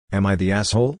Am I the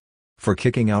asshole? For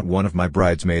kicking out one of my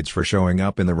bridesmaids for showing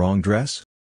up in the wrong dress?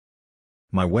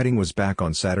 My wedding was back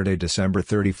on Saturday, December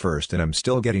 31st, and I'm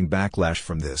still getting backlash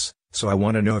from this, so I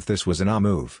want to know if this was an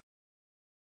move.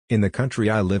 In the country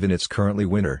I live in, it's currently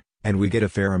winter, and we get a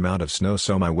fair amount of snow,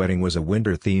 so my wedding was a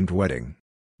winter-themed wedding.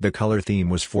 The color theme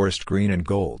was forest green and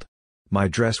gold. My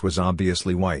dress was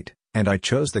obviously white, and I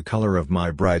chose the color of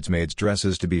my bridesmaids'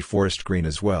 dresses to be forest green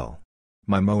as well.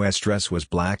 My Mo's dress was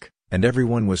black, and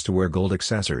everyone was to wear gold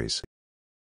accessories.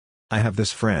 I have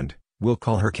this friend, we'll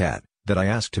call her Kat, that I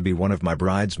asked to be one of my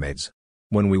bridesmaids.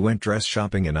 When we went dress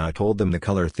shopping and I told them the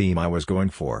color theme I was going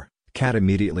for, Kat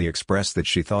immediately expressed that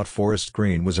she thought forest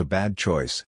green was a bad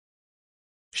choice.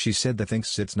 She said that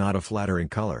thinks it's not a flattering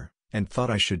color, and thought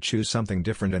I should choose something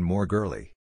different and more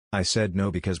girly. I said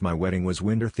no because my wedding was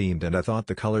winter themed and I thought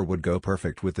the color would go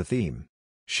perfect with the theme.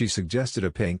 She suggested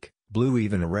a pink, blue,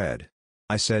 even a red.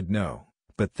 I said no,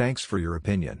 but thanks for your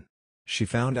opinion. She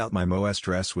found out my Mo's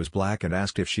dress was black and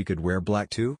asked if she could wear black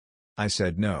too. I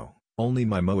said no, only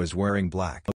my Mo is wearing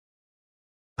black.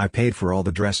 I paid for all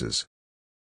the dresses.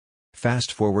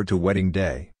 Fast forward to wedding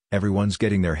day, everyone's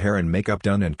getting their hair and makeup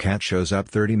done and Kat shows up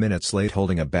 30 minutes late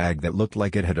holding a bag that looked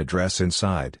like it had a dress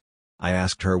inside. I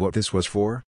asked her what this was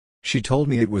for. She told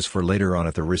me it was for later on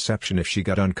at the reception if she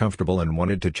got uncomfortable and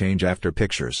wanted to change after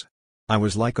pictures. I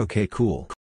was like, okay, cool.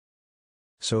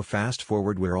 So fast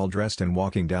forward, we're all dressed and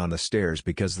walking down the stairs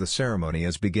because the ceremony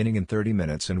is beginning in 30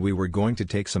 minutes and we were going to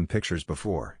take some pictures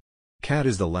before. Kat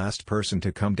is the last person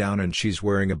to come down and she's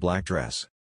wearing a black dress.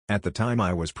 At the time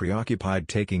I was preoccupied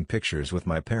taking pictures with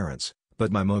my parents,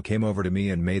 but my Mo came over to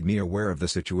me and made me aware of the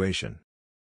situation.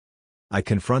 I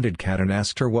confronted Kat and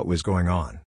asked her what was going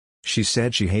on. She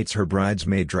said she hates her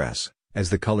bridesmaid dress,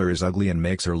 as the color is ugly and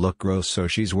makes her look gross, so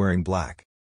she's wearing black.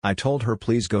 I told her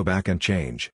please go back and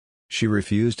change. She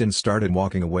refused and started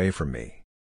walking away from me.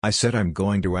 I said I'm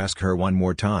going to ask her one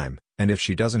more time, and if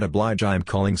she doesn't oblige I'm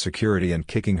calling security and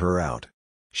kicking her out.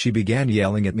 She began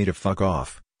yelling at me to fuck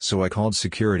off, so I called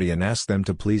security and asked them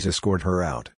to please escort her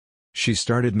out. She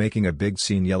started making a big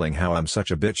scene yelling how I'm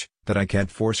such a bitch, that I can't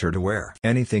force her to wear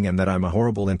anything and that I'm a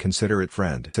horrible and inconsiderate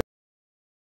friend.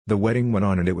 The wedding went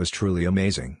on and it was truly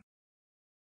amazing.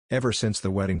 Ever since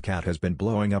the wedding, Kat has been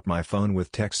blowing up my phone with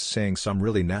texts saying some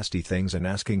really nasty things and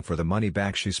asking for the money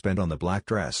back she spent on the black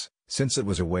dress, since it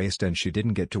was a waste and she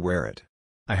didn't get to wear it.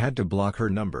 I had to block her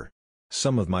number.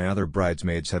 Some of my other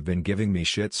bridesmaids have been giving me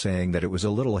shit saying that it was a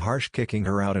little harsh kicking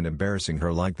her out and embarrassing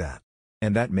her like that.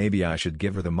 And that maybe I should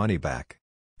give her the money back.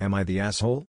 Am I the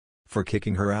asshole? For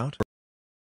kicking her out?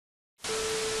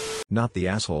 Not the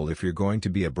asshole. If you're going to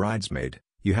be a bridesmaid,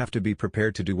 you have to be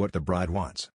prepared to do what the bride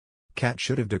wants. Kat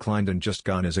should have declined and just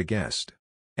gone as a guest.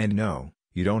 And no,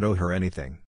 you don't owe her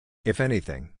anything. If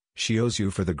anything, she owes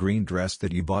you for the green dress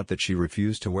that you bought that she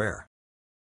refused to wear.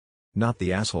 Not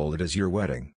the asshole. It is your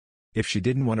wedding. If she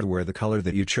didn't want to wear the color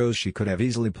that you chose, she could have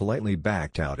easily politely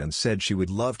backed out and said she would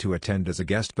love to attend as a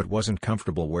guest but wasn't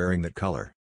comfortable wearing that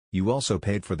color. You also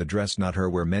paid for the dress, not her,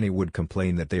 where many would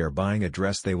complain that they are buying a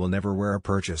dress they will never wear or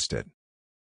purchased it.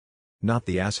 Not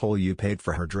the asshole. You paid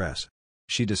for her dress.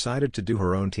 She decided to do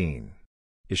her own thing.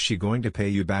 Is she going to pay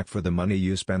you back for the money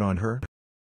you spent on her?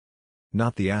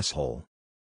 Not the asshole.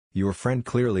 Your friend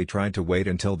clearly tried to wait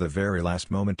until the very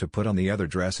last moment to put on the other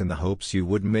dress in the hopes you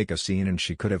wouldn't make a scene and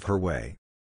she could have her way.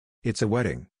 It's a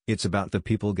wedding, it's about the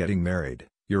people getting married,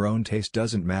 your own taste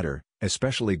doesn't matter,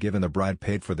 especially given the bride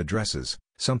paid for the dresses,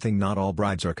 something not all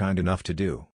brides are kind enough to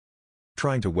do.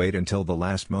 Trying to wait until the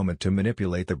last moment to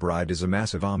manipulate the bride is a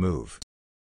massive move.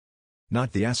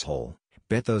 Not the asshole.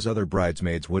 Bet those other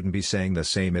bridesmaids wouldn't be saying the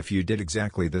same if you did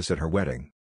exactly this at her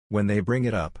wedding. When they bring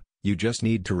it up, you just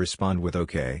need to respond with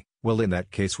okay, well in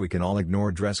that case we can all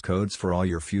ignore dress codes for all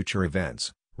your future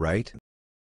events, right?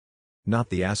 Not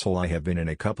the asshole. I have been in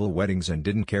a couple weddings and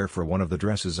didn't care for one of the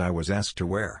dresses I was asked to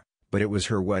wear, but it was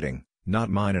her wedding, not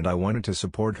mine, and I wanted to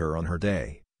support her on her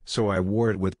day, so I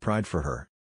wore it with pride for her.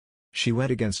 She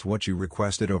went against what you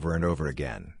requested over and over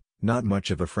again. Not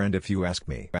much of a friend if you ask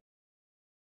me.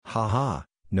 Haha,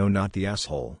 no, not the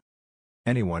asshole.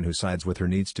 Anyone who sides with her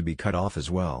needs to be cut off as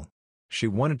well. She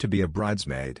wanted to be a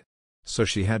bridesmaid, so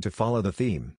she had to follow the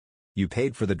theme. You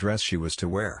paid for the dress she was to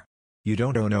wear. You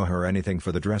don't owe her anything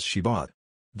for the dress she bought.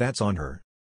 That's on her.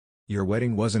 Your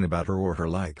wedding wasn't about her or her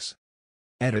likes.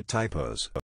 Edit typos.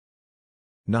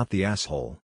 Not the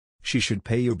asshole. She should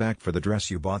pay you back for the dress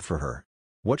you bought for her.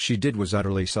 What she did was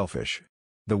utterly selfish.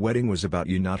 The wedding was about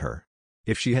you, not her.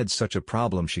 If she had such a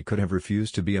problem, she could have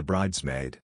refused to be a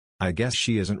bridesmaid. I guess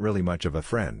she isn't really much of a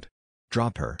friend.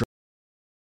 Drop her.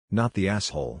 Not the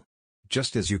asshole.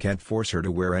 Just as you can't force her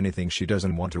to wear anything she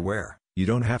doesn't want to wear, You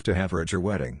don't have to have her at your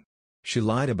wedding. She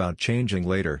lied about changing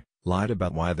later, lied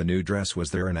about why the new dress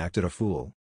was there and acted a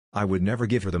fool. I would never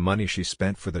give her the money she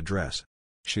spent for the dress.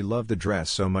 She loved the dress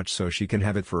so much so she can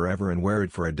have it forever and wear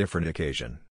it for a different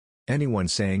occasion. Anyone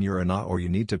saying you're a nah or you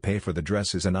need to pay for the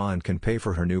dress is a nah and can pay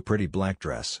for her new pretty black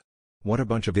dress. What a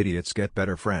bunch of idiots. Get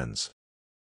better friends.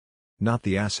 Not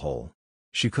the asshole.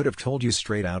 She could have told you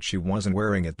straight out she wasn't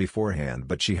wearing it beforehand,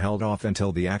 but she held off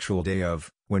until the actual day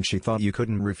of, when she thought you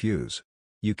couldn't refuse.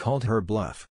 You called her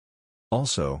bluff.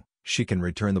 Also, she can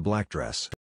return the black dress.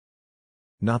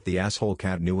 Not the asshole.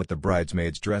 Cat knew what the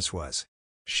bridesmaid's dress was.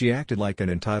 She acted like an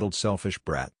entitled selfish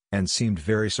brat, and seemed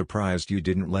very surprised you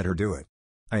didn't let her do it.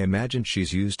 I imagine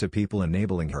she's used to people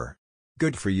enabling her.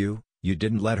 Good for you, you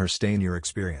didn't let her stain your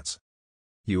experience.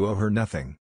 You owe her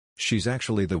nothing. She's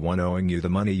actually the one owing you the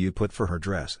money you put for her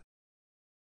dress.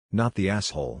 Not the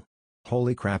asshole.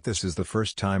 Holy crap, this is the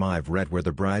first time I've read where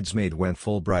the bridesmaid went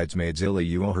full bridesmaid's illy.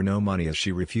 You owe her no money as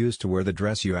she refused to wear the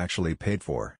dress you actually paid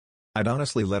for. I'd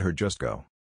honestly let her just go.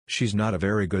 She's not a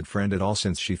very good friend at all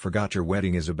since she forgot your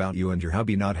wedding is about you and your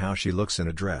hubby, not how she looks in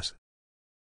a dress.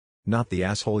 Not the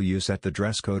asshole. You set the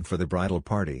dress code for the bridal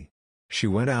party. She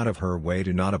went out of her way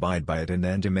to not abide by it and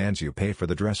then demands you pay for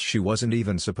the dress she wasn't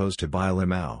even supposed to buy.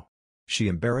 Limau. She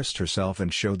embarrassed herself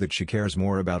and showed that she cares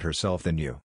more about herself than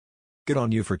you. Good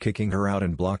on you for kicking her out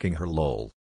and blocking her.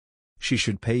 Lol. She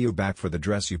should pay you back for the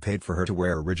dress you paid for her to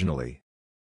wear originally.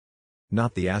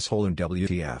 Not the asshole. And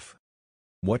WTF.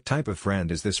 What type of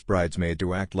friend is this bridesmaid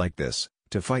to act like this,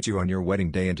 to fight you on your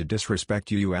wedding day and to disrespect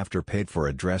you after paid for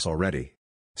a dress already?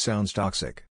 Sounds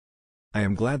toxic. I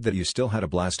am glad that you still had a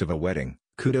blast of a wedding.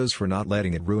 Kudos for not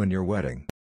letting it ruin your wedding.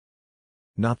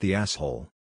 Not the asshole.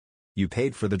 You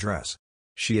paid for the dress.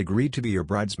 She agreed to be your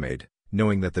bridesmaid,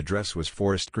 knowing that the dress was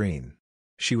forest green.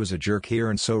 She was a jerk here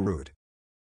and so rude.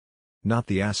 Not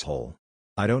the asshole.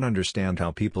 I don't understand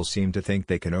how people seem to think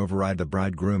they can override the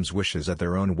bridegroom's wishes at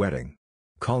their own wedding.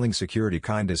 Calling security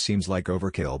kinda seems like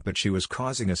overkill, but she was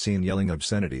causing a scene yelling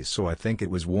obscenities, so I think it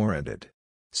was warranted.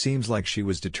 Seems like she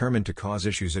was determined to cause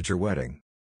issues at your wedding.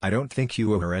 I don't think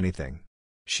you owe her anything.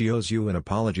 She owes you an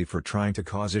apology for trying to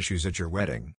cause issues at your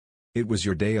wedding. It was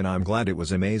your day and I'm glad it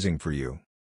was amazing for you.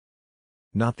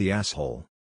 Not the asshole.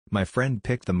 My friend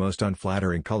picked the most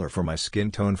unflattering color for my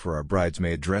skin tone for our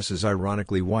bridesmaid dresses,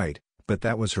 ironically white, but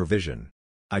that was her vision.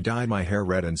 I dyed my hair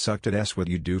red and sucked at what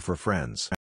you do for friends.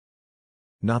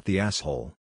 Not the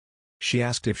asshole. She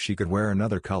asked if she could wear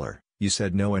another color, you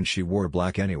said no and she wore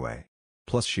black anyway.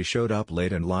 Plus she showed up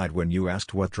late and lied when you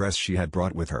asked what dress she had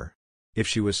brought with her. If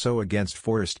she was so against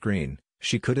forest green,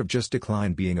 she could have just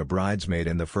declined being a bridesmaid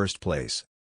in the first place.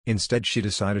 Instead she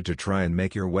decided to try and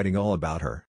make your wedding all about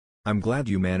her. I'm glad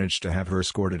you managed to have her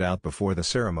escorted out before the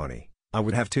ceremony. I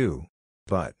would have too.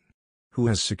 But who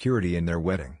has security in their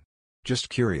wedding? Just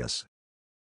curious.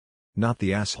 Not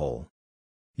the asshole.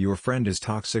 Your friend is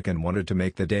toxic and wanted to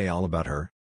make the day all about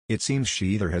her. It seems she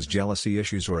either has jealousy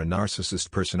issues or a narcissist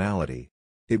personality.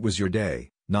 It was your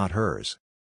day, not hers.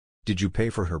 Did you pay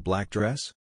for her black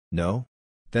dress? No?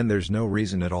 Then there's no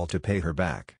reason at all to pay her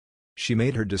back. She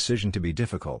made her decision to be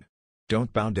difficult.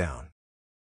 Don't bow down.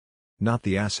 Not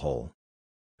the asshole.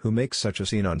 Who makes such a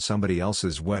scene on somebody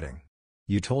else's wedding?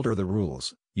 You told her the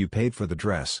rules, you paid for the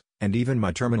dress, and even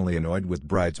my terminally annoyed with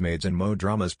bridesmaids and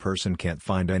dramas person can't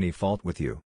find any fault with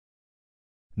you.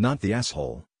 Not the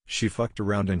asshole. She fucked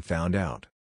around and found out.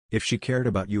 If she cared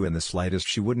about you in the slightest,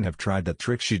 she wouldn't have tried that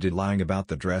trick she did, lying about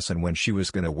the dress and when she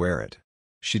was gonna wear it.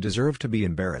 She deserved to be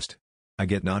embarrassed. I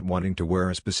get not wanting to wear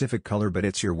a specific color, but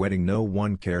it's your wedding. No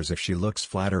one cares if she looks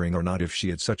flattering or not. If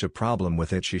she had such a problem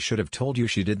with it, she should have told you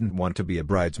she didn't want to be a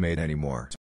bridesmaid anymore.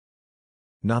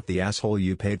 Not the asshole.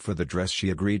 You paid for the dress she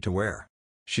agreed to wear.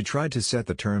 She tried to set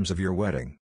the terms of your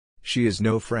wedding. She is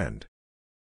no friend.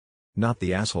 Not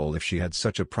the asshole. If she had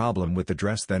such a problem with the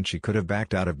dress, then she could have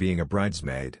backed out of being a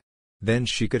bridesmaid. Then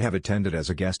she could have attended as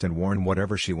a guest and worn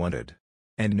whatever she wanted.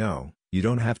 And no, you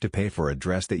don't have to pay for a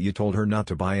dress that you told her not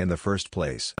to buy in the first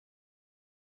place.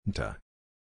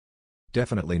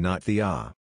 Definitely not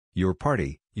the Your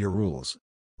party, your rules.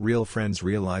 Real friends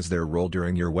realize their role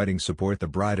during your wedding, support the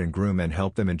bride and groom and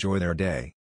help them enjoy their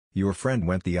day. Your friend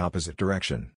went the opposite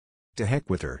direction. To heck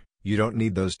with her, you don't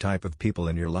need those type of people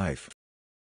in your life.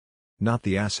 Not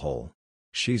the asshole.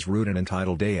 She's rude and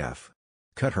entitled AF.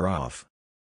 Cut her off.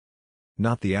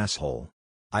 Not the asshole.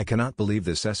 I cannot believe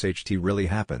this SHT really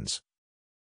happens.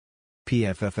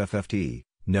 PFFFFT,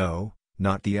 no,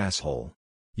 not the asshole.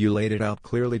 You laid it out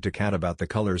clearly to Kat about the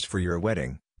colors for your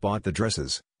wedding, bought the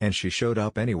dresses, and she showed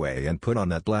up anyway and put on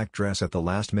that black dress at the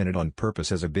last minute on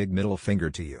purpose as a big middle finger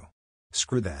to you.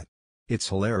 Screw that. It's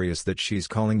hilarious that she's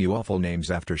calling you awful names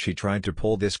after she tried to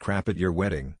pull this crap at your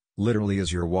wedding, literally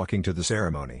as you're walking to the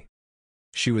ceremony.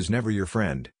 She was never your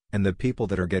friend, and the people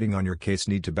that are getting on your case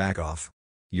need to back off.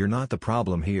 You're not the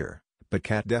problem here, but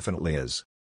Kat definitely is.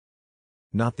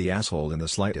 Not the asshole in the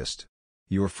slightest.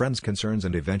 Your friend's concerns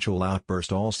and eventual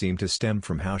outburst all seem to stem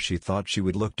from how she thought she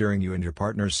would look during you and your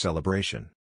partner's celebration.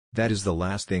 That is the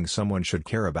last thing someone should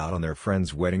care about on their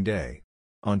friend's wedding day.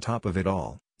 On top of it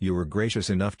all, you were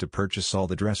gracious enough to purchase all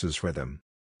the dresses for them.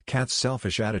 Kat's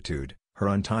selfish attitude, her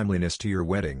untimeliness to your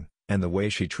wedding, and the way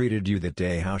she treated you that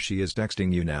day, how she is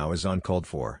texting you now, is uncalled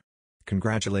for.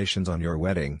 Congratulations on your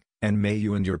wedding, and may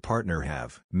you and your partner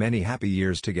have many happy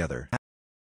years together.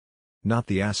 Not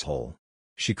the asshole.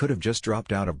 She could have just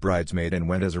dropped out of bridesmaid and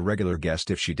went as a regular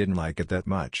guest if she didn't like it that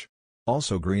much.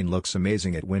 Also, green looks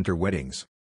amazing at winter weddings.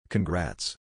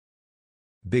 Congrats.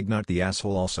 Big not the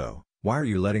asshole also. Why are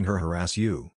you letting her harass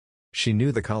you? She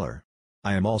knew the color.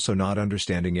 I am also not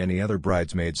understanding any other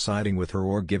bridesmaid siding with her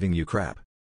or giving you crap.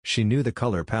 She knew the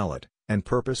color palette, and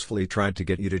purposefully tried to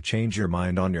get you to change your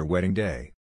mind on your wedding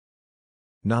day.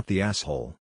 Not the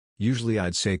asshole. Usually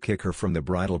I'd say kick her from the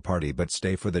bridal party but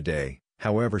stay for the day,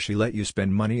 however she let you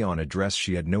spend money on a dress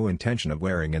she had no intention of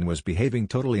wearing and was behaving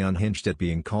totally unhinged at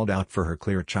being called out for her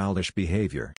clear childish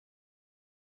behavior.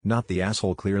 Not the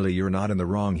asshole. Clearly you're not in the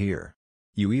wrong here.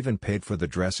 You even paid for the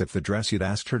dress. If the dress you'd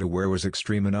asked her to wear was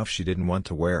extreme enough she didn't want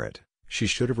to wear it, she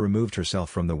should have removed herself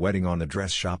from the wedding on the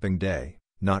dress shopping day,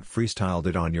 not freestyled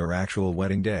it on your actual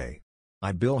wedding day.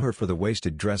 I bill her for the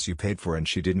wasted dress you paid for and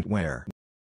she didn't wear.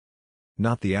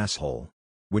 Not the asshole.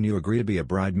 When you agree to be a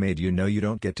bridesmaid you know you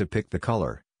don't get to pick the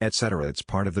color, etc. It's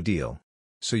part of the deal.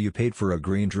 So you paid for a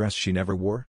green dress she never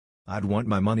wore? I'd want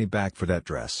my money back for that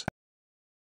dress.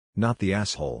 Not the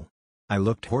asshole. I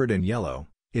looked horrid in yellow,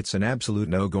 it's an absolute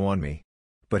no-go on me.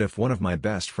 But if one of my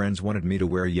best friends wanted me to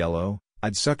wear yellow,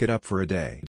 I'd suck it up for a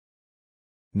day.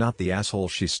 Not the asshole.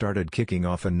 She started kicking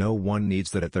off and no one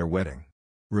needs that at their wedding.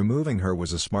 Removing her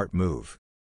was a smart move.